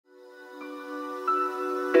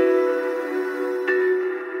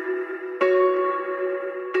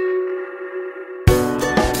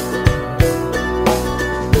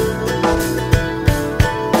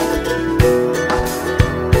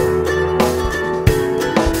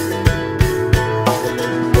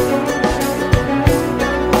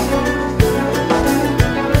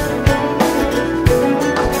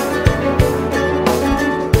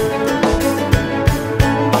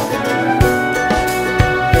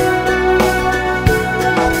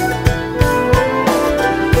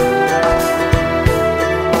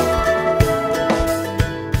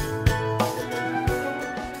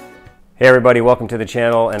Hey everybody, welcome to the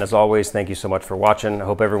channel, and as always, thank you so much for watching. I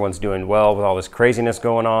hope everyone's doing well with all this craziness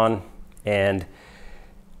going on. And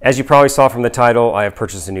as you probably saw from the title, I have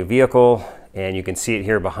purchased a new vehicle, and you can see it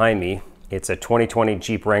here behind me. It's a 2020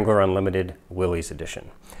 Jeep Wrangler Unlimited Willys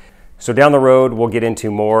edition. So down the road, we'll get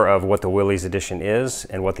into more of what the Willys edition is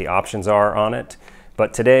and what the options are on it.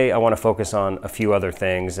 But today I want to focus on a few other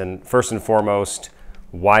things. And first and foremost,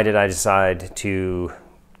 why did I decide to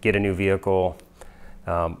get a new vehicle?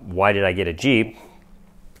 Why did I get a Jeep?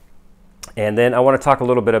 And then I want to talk a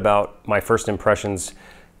little bit about my first impressions,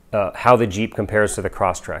 how the Jeep compares to the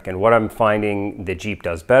Crosstrek, and what I'm finding the Jeep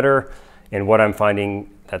does better, and what I'm finding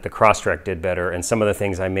that the Crosstrek did better, and some of the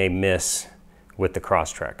things I may miss with the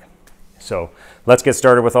Crosstrek. So let's get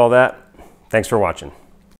started with all that. Thanks for watching.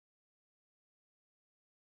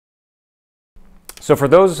 So for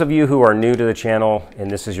those of you who are new to the channel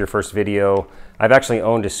and this is your first video, I've actually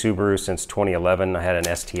owned a Subaru since 2011. I had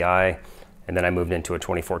an STI, and then I moved into a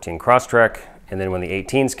 2014 Crosstrek. And then when the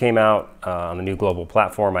 18s came out on the new global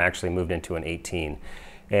platform, I actually moved into an 18.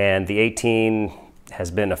 And the 18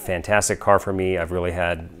 has been a fantastic car for me. I've really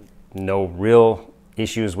had no real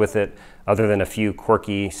issues with it other than a few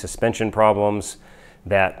quirky suspension problems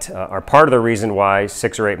that are part of the reason why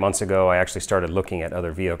 6 or 8 months ago I actually started looking at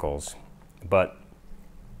other vehicles. But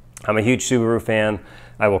I'm a huge Subaru fan.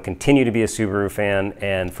 I will continue to be a Subaru fan.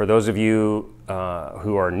 And for those of you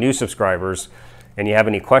who are new subscribers and you have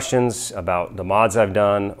any questions about the mods I've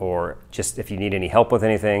done, or just if you need any help with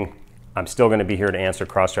anything, I'm still going to be here to answer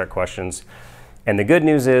Crosstrek questions. And the good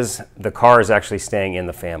news is the car is actually staying in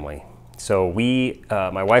the family. So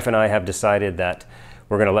my wife and I have decided that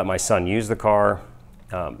we're going to let my son use the car.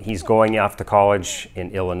 He's going off to college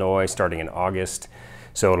in Illinois starting in August.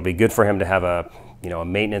 So it'll be good for him to have a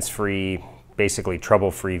maintenance-free, basically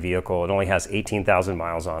trouble-free vehicle. It only has 18,000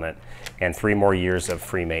 miles on it and 3 more years of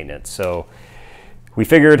free maintenance. So we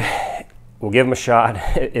figured we'll give him a shot.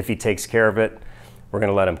 If he takes care of it, we're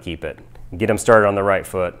going to let him keep it. Get him started on the right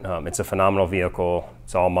foot. It's a phenomenal vehicle.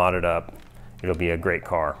 It's all modded up. It'll be a great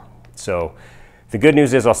car. So the good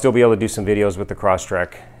news is I'll still be able to do some videos with the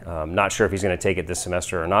Crosstrek. Not sure if he's going to take it this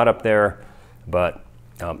semester or not up there, but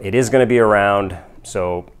it is going to be around.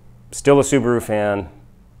 So still a Subaru fan,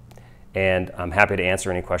 and I'm happy to answer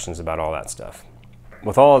any questions about all that stuff.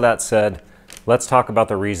 With all of that said, let's talk about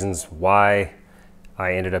the reasons why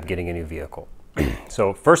I ended up getting a new vehicle.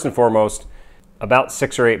 So first and foremost, about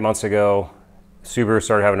 6 or 8 months ago, Subaru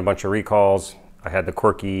started having a bunch of recalls. I had the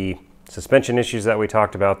quirky suspension issues that we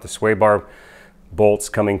talked about, the sway bar bolts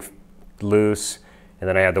coming loose, and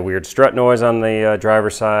then I had the weird strut noise on the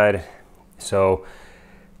driver's side. So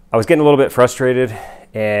I was getting a little bit frustrated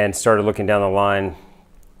and started looking down the line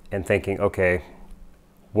and thinking, okay,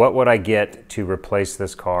 what would I get to replace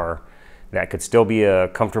this car that could still be a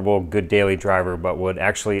comfortable, good daily driver, but would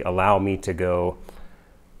actually allow me to go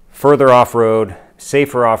further off-road,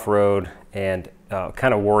 safer off-road, and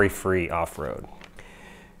kind of worry-free off-road.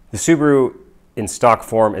 The Subaru in stock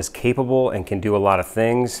form is capable and can do a lot of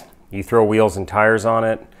things. You throw wheels and tires on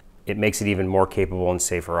it, it makes it even more capable and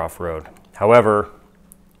safer off-road. However,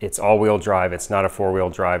 it's all-wheel drive. It's not a four-wheel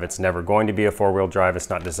drive. It's never going to be a four-wheel drive. It's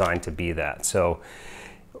not designed to be that. So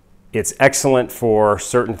it's excellent for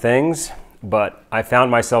certain things, but I found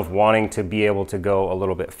myself wanting to be able to go a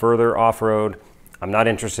little bit further off-road. I'm not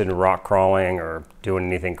interested in rock crawling or doing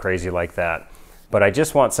anything crazy like that, but I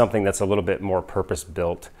just want something that's a little bit more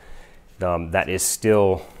purpose-built, that is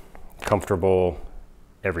still comfortable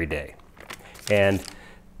every day. And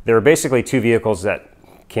there are basically 2 vehicles that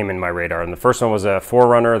came in my radar, and the first one was a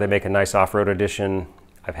 4Runner. They make a nice off-road edition.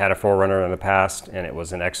 I've had a 4Runner in the past, and it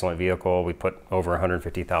was an excellent vehicle. We put over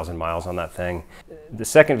 150,000 miles on that thing. The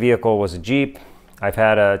second vehicle was a Jeep. I've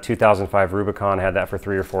had a 2005 Rubicon, had that for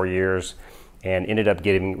 3 or 4 years, and ended up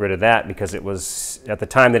getting rid of that because it was, at the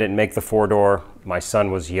time they didn't make the 4-door. My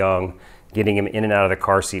son was young. Getting him in and out of the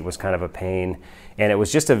car seat was kind of a pain, and it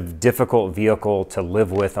was just a difficult vehicle to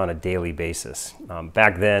live with on a daily basis.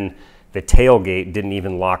 Back then, the tailgate didn't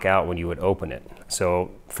even lock out when you would open it.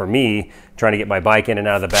 So for me, trying to get my bike in and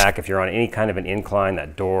out of the back, if you're on any kind of an incline,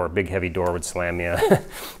 that door, big heavy door would slam you.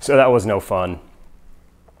 So that was no fun.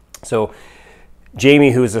 So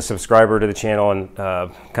Jamie, who's a subscriber to the channel and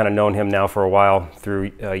kind of known him now for a while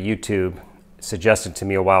through YouTube, suggested to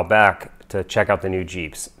me a while back to check out the new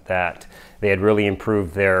Jeeps, that they had really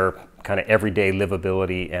improved their kind of everyday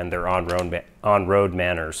livability and their on-road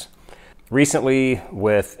manners. Recently,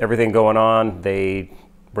 with everything going on, they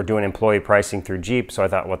were doing employee pricing through Jeep, so I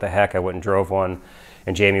thought, what the heck, I went and drove one.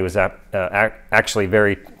 And Jamie was actually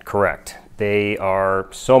very correct. They are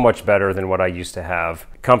so much better than what I used to have.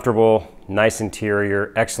 Comfortable, nice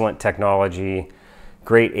interior, excellent technology,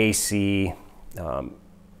 great AC.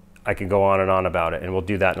 I could go on and on about it, and we'll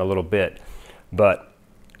do that in a little bit. But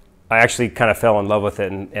I actually kind of fell in love with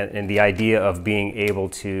it, and the idea of being able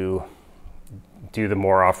to do the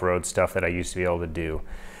more off-road stuff that I used to be able to do.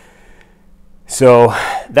 So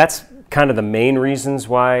that's kind of the main reasons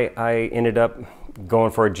why I ended up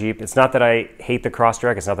going for a Jeep. It's not that I hate the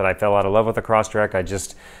Crosstrek. It's not that I fell out of love with the Crosstrek. I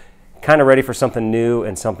just kind of ready for something new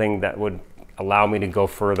and something that would allow me to go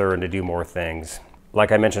further and to do more things.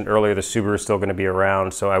 Like I mentioned earlier, the Subaru is still going to be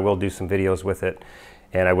around, so I will do some videos with it,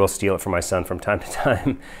 and I will steal it from my son from time to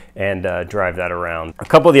time and drive that around. A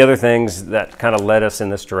couple of the other things that kind of led us in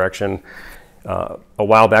this direction. A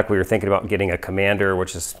while back we were thinking about getting a Commander,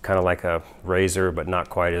 which is kind of like a Razor but not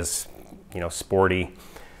quite as, you know, sporty.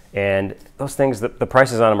 And those things, the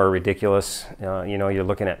prices on them are ridiculous. You know, you're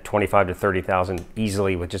looking at 25 to 30,000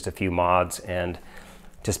 easily with just a few mods, and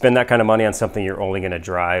to spend that kind of money on something you're only going to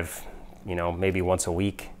drive, you know, maybe once a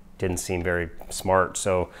week didn't seem very smart.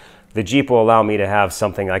 So the Jeep will allow me to have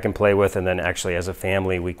something I can play with, and then actually as a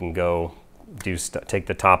family we can go do take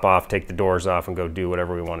the top off, take the doors off, and go do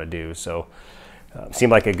whatever we want to do. So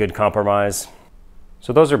seemed like a good compromise.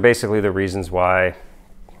 So those are basically the reasons why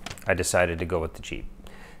I decided to go with the Jeep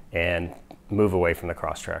and move away from the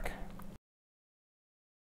Crosstrek.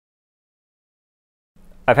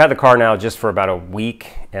 I've had the car now just for about a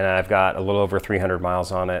week, and I've got a little over 300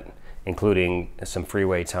 miles on it, including some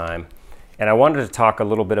freeway time. And I wanted to talk a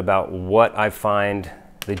little bit about what I find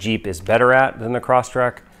the Jeep is better at than the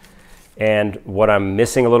Crosstrek, and what I'm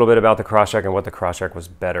missing a little bit about the Crosstrek and what the Crosstrek was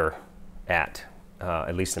better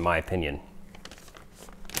at least in my opinion.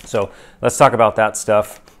 So let's talk about that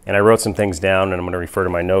stuff. And I wrote some things down, and I'm going to refer to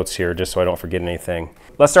my notes here just so I don't forget anything.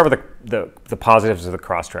 Let's start with the positives of the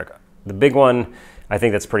Crosstrek. The big one, I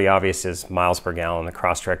think that's pretty obvious, is miles per gallon. The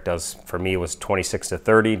Crosstrek does, for me, was 26 to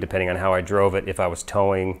 30, depending on how I drove it, if I was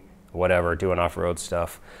towing, whatever, doing off-road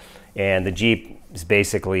stuff. And the Jeep is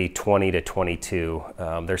basically 20 to 22.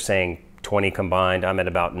 They're saying 20 combined. I'm at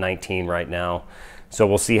about 19 right now. So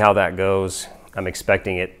we'll see how that goes. I'm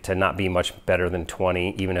expecting it to not be much better than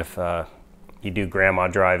 20, even if you do grandma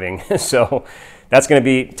driving. So that's going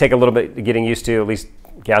to take a little bit getting used to. At least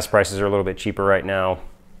gas prices are a little bit cheaper right now.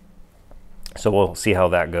 So we'll see how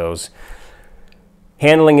that goes.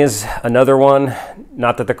 Handling is another one.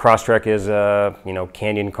 Not that the Crosstrek is a, you know,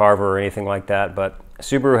 Canyon Carver or anything like that, but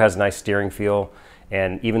Subaru has nice steering feel.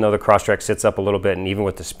 And even though the Crosstrek sits up a little bit, and even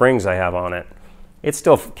with the springs I have on it, it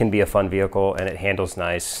still can be a fun vehicle, and it handles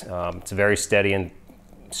nice. It's very steady and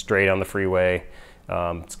straight on the freeway.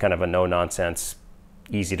 It's kind of a no-nonsense,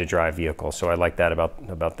 easy-to-drive vehicle, so I like that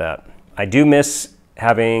about that. I do miss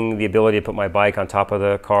having the ability to put my bike on top of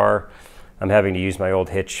the car. I'm having to use my old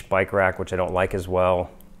hitch bike rack, which I don't like as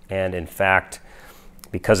well. And in fact,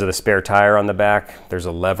 because of the spare tire on the back, there's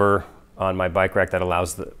a lever on my bike rack that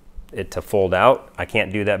allows it to fold out. I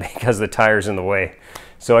can't do that because the tire's in the way.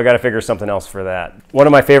 So I got to figure something else for that. One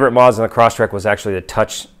of my favorite mods on the Crosstrek was actually the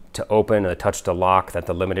touch to open, the touch to lock that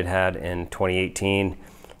the Limited had in 2018.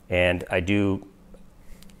 And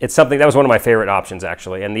it's something that was one of my favorite options,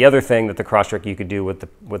 actually. And the other thing that the Crosstrek you could do with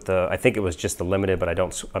the I think it was just the Limited, but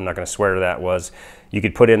I'm not going to swear to that, was you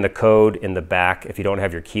could put in the code in the back. If you don't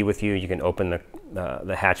have your key with you, you can open the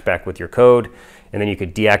hatchback with your code, and then you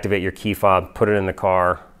could deactivate your key fob, put it in the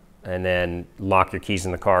car, and then lock your keys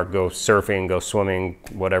in the car, go surfing, go swimming,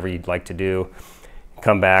 whatever you'd like to do.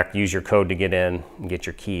 Come back, use your code to get in and get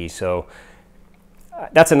your key. So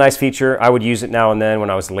that's a nice feature. I would use it now and then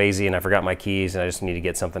when I was lazy and I forgot my keys and I just need to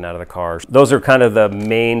get something out of the car. Those are kind of the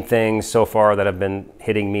main things so far that have been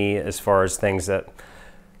hitting me as far as things that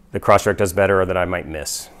the Crosstrek does better or that I might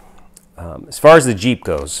miss. As far as the Jeep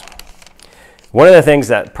goes, one of the things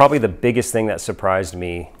that, probably the biggest thing that surprised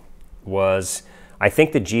me was, I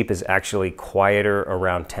think the Jeep is actually quieter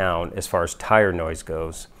around town as far as tire noise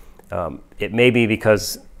goes. It may be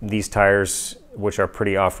because these tires, which are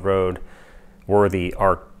pretty off-road worthy,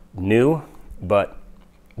 are new, but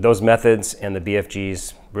those methods and the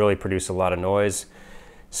BFGs really produce a lot of noise.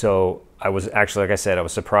 So I was actually, like I said, I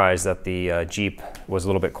was surprised that the Jeep was a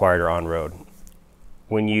little bit quieter on-road.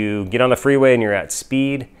 When you get on the freeway and you're at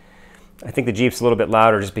speed, I think the Jeep's a little bit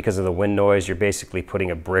louder just because of the wind noise. You're basically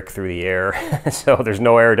putting a brick through the air. So there's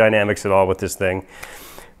no aerodynamics at all with this thing.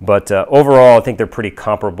 But overall, I think they're pretty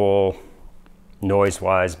comparable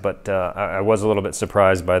noise-wise, but I was a little bit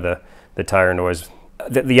surprised by the tire noise.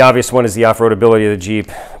 The obvious one is the off-road ability of the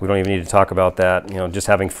Jeep. We don't even need to talk about that. You know, just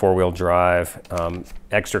having four-wheel drive,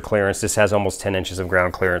 extra clearance. This has almost 10 inches of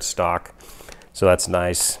ground clearance stock, so that's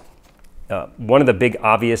nice. One of the big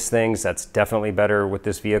obvious things that's definitely better with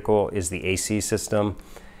this vehicle is the AC system.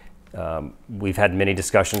 We've had many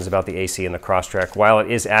discussions about the AC in the Crosstrek. While it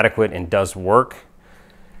is adequate and does work,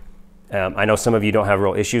 I know some of you don't have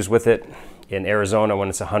real issues with it. In Arizona, when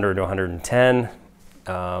it's 100 to 110,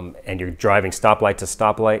 and you're driving stoplight to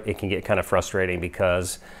stoplight, it can get kind of frustrating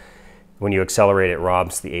because when you accelerate, it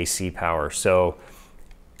robs the AC power. So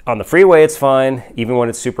on the freeway, it's fine, even when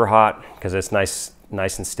it's super hot, because it's nice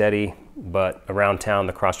and steady. But around town,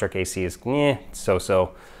 the Crosstrek AC is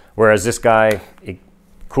so-so. Whereas this guy, it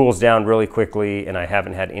cools down really quickly, and I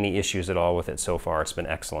haven't had any issues at all with it so far. It's been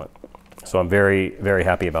excellent. So I'm very, very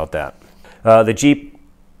happy about that. The Jeep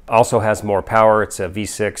also has more power. It's a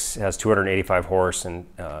V6, has 285 horse and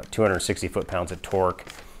 260 foot-pounds of torque.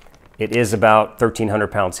 It is about 1,300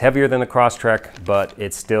 pounds heavier than the Crosstrek, but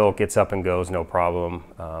it still gets up and goes no problem.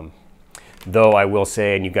 Though I will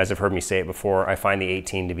say, and you guys have heard me say it before, I find the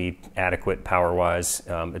 18 to be adequate power-wise.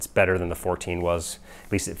 It's better than the 14 was.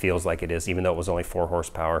 At least it feels like it is, even though it was only 4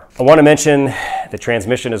 horsepower. I want to mention the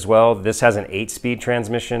transmission as well. This has an 8-speed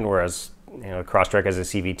transmission, whereas the Crosstrek has a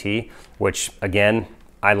CVT, which again,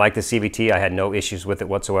 I like the CVT. I had no issues with it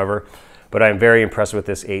whatsoever, but I'm very impressed with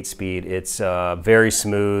this 8-speed. It's very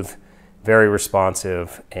smooth, very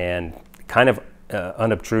responsive, and kind of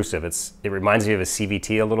unobtrusive. It reminds me of a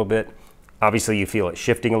CVT a little bit. Obviously, you feel it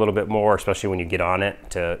shifting a little bit more, especially when you get on it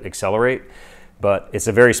to accelerate. But it's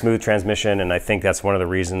a very smooth transmission, and I think that's one of the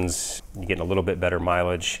reasons you're getting a little bit better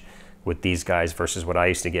mileage with these guys versus what I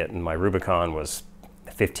used to get in my Rubicon was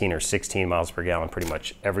 15 or 16 miles per gallon pretty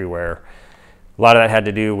much everywhere. A lot of that had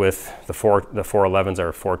to do with the 411s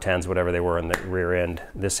or 410s, whatever they were in the rear end.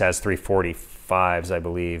 This has 345s, I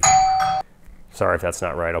believe. Sorry if that's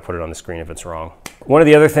not right. I'll put it on the screen if it's wrong. One of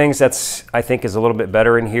the other things that's I think is a little bit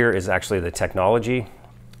better in here is actually the technology.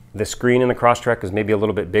 The screen in the Crosstrek is maybe a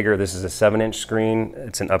little bit bigger. This is a 7-inch screen.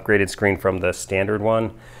 It's an upgraded screen from the standard one.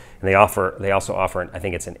 And they also offer, I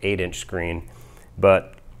think it's an 8-inch screen.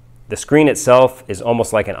 But the screen itself is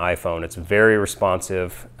almost like an iPhone. It's very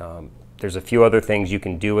responsive. There's a few other things you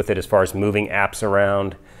can do with it as far as moving apps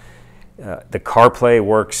around. The CarPlay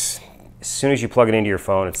works. As soon as you plug it into your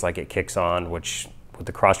phone, it's like it kicks on, which with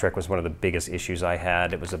the Crosstrek was one of the biggest issues I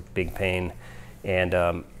had. It was a big pain. And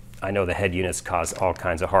I know the head units cause all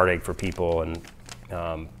kinds of heartache for people. And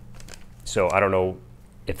so I don't know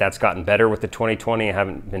if that's gotten better with the 2020. I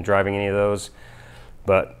haven't been driving any of those.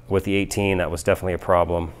 But with the 18, that was definitely a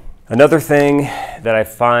problem. Another thing that I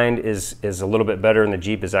find is a little bit better in the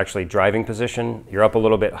Jeep is actually driving position. You're up a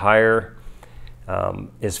little bit higher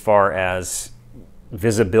as far as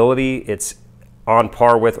visibility. It's on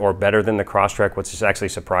par with or better than the Crosstrek, which is actually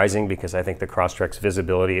surprising because I think the Crosstrek's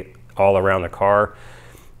visibility all around the car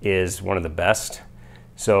is one of the best.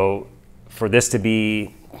 So for this to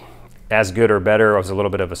be as good or better was a little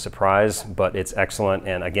bit of a surprise, but it's excellent.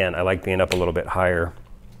 And again, I like being up a little bit higher.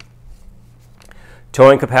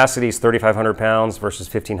 Towing capacity is 3,500 pounds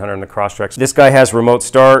versus 1,500 in the Crosstrek. This guy has remote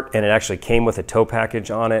start, and it actually came with a tow package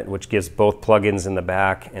on it, which gives both plugins in the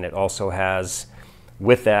back, and it also has,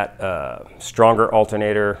 with that, stronger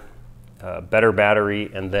alternator, better battery,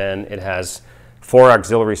 and then it has 4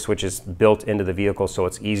 auxiliary switches built into the vehicle, so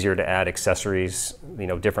it's easier to add accessories,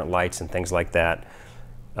 different lights and things like that.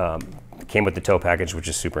 Came with the tow package, which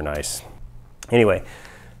is super nice. Anyway.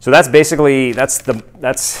 So that's basically, that's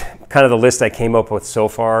kind of the list I came up with so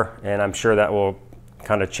far, and I'm sure that will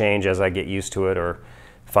kind of change as I get used to it or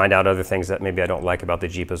find out other things that maybe I don't like about the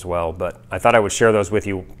Jeep as well. But I thought I would share those with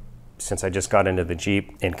you since I just got into the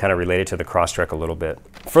Jeep and kind of related to the Crosstrek a little bit.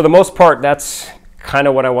 For the most part, that's kind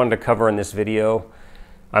of what I wanted to cover in this video.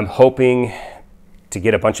 I'm hoping to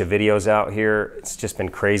get a bunch of videos out here. It's just been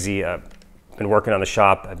crazy. I've been working on the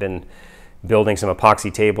shop. I've been building some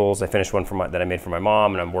epoxy tables. I finished one that I made for my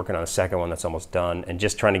mom, and I'm working on a second one that's almost done, and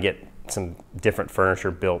just trying to get some different furniture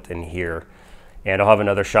built in here. And I'll have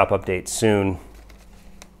another shop update soon.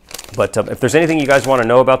 But if there's anything you guys want to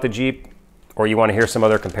know about the Jeep, or you want to hear some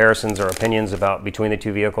other comparisons or opinions about between the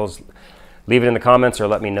two vehicles, leave it in the comments or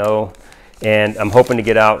let me know. And I'm hoping to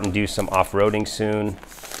get out and do some off-roading soon.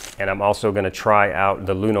 And I'm also going to try out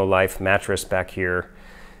the Luno Life mattress back here.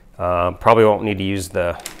 Probably won't need to use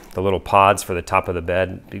the little pods for the top of the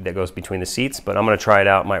bed that goes between the seats, but I'm going to try it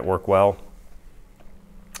out. It might work well.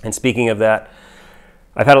 And speaking of that,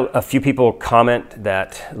 I've had a few people comment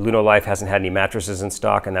that Luno Life hasn't had any mattresses in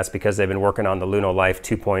stock, and that's because they've been working on the Luno Life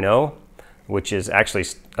 2.0, which is actually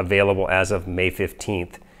available as of May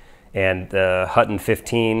 15th. And the Hutton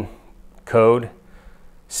 15 code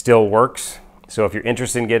still works. So if you're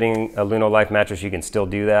interested in getting a Luno Life mattress, you can still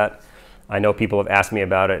do that. I know people have asked me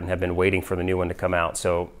about it and have been waiting for the new one to come out.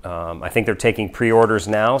 So I think they're taking pre-orders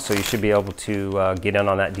now, so you should be able to get in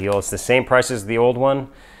on that deal. It's the same price as the old one,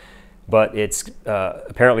 but it's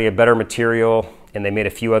apparently a better material, and they made a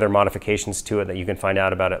few other modifications to it that you can find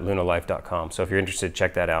out about at lunalife.com. So if you're interested,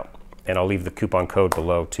 check that out. And I'll leave the coupon code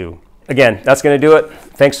below too. Again, that's going to do it.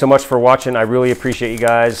 Thanks so much for watching. I really appreciate you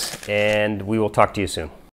guys, and we will talk to you soon.